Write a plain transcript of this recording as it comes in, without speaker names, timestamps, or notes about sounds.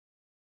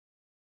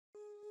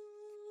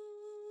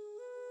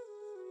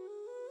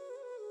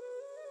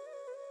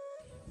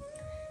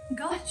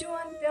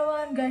Gahchuan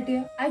Pyawan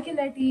Gate,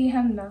 Akilati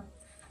Hemna.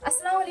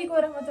 Assalamu alaikum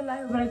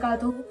warahmatullahi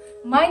wabarakatuh.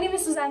 My name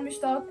is Suzanne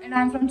Mishtaq and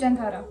I am from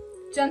Chandhara.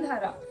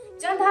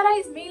 Chandhara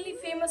is mainly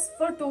famous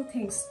for two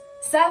things: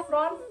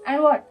 saffron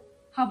and what?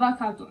 Habba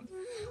Khatoon.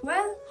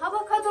 Well,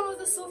 Habba Khatoon was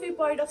the Sufi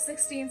poet of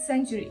 16th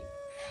century.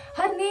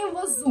 Her name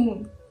was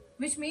Zoon,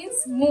 which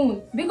means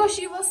moon, because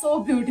she was so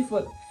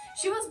beautiful.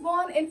 She was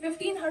born in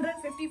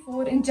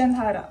 1554 in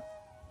Chandhara.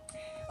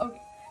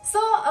 Okay. So,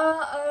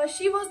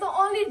 she was the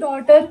only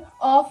daughter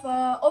of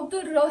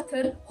Abdul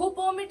Rathir, who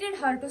permitted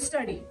her to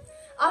study.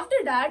 After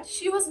that,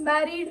 she was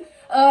married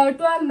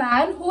to a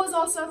man who was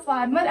also a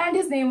farmer, and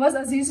his name was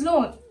Aziz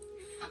Lone.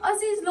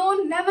 Aziz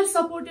Lone never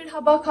supported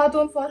Habba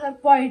Khatoon for her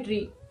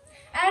poetry,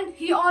 and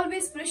he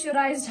always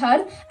pressurized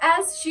her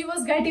as she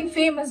was getting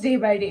famous day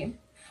by day.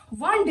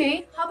 One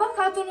day, Habba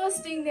Khatoon was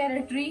staying near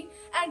a tree,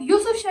 and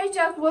Yusuf Shai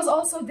Chak was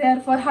also there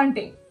for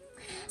hunting.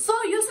 So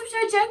Yusuf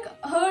Shai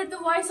Chak heard the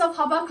voice of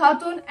Habba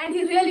Khatoon and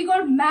he really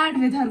got mad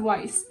with her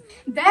voice.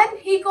 Then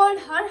he called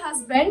her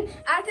husband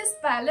at his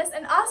palace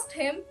and asked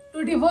him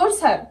to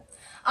divorce her.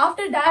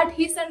 After that,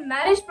 he sent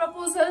marriage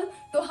proposal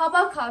to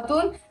Habba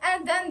Khatoon,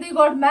 and then they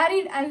got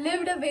married and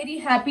lived a very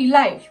happy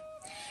life.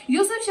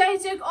 Yusuf Shai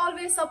Chak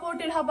always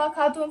supported Habba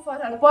Khatoon for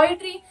her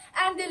poetry,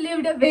 and they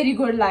lived a very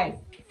good life.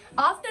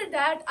 After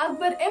that,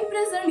 Akbar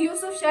imprisoned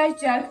Yusuf Shai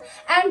Chak,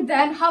 and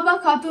then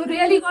Habba Khatoon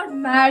really got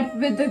mad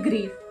with the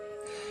grief.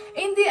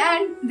 In the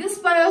end, this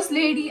pious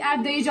lady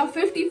at the age of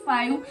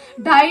 55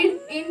 died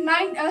in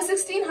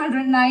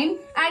 1609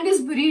 and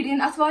is buried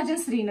in Atwajan,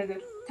 Srinagar.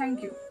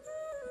 Thank you.